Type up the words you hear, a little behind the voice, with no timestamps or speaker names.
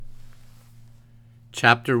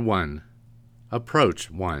Chapter 1. Approach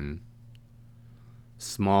 1.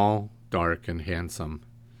 Small, dark, and handsome.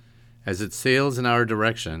 As it sails in our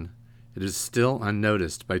direction, it is still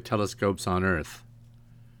unnoticed by telescopes on Earth.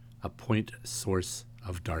 A point source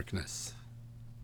of darkness.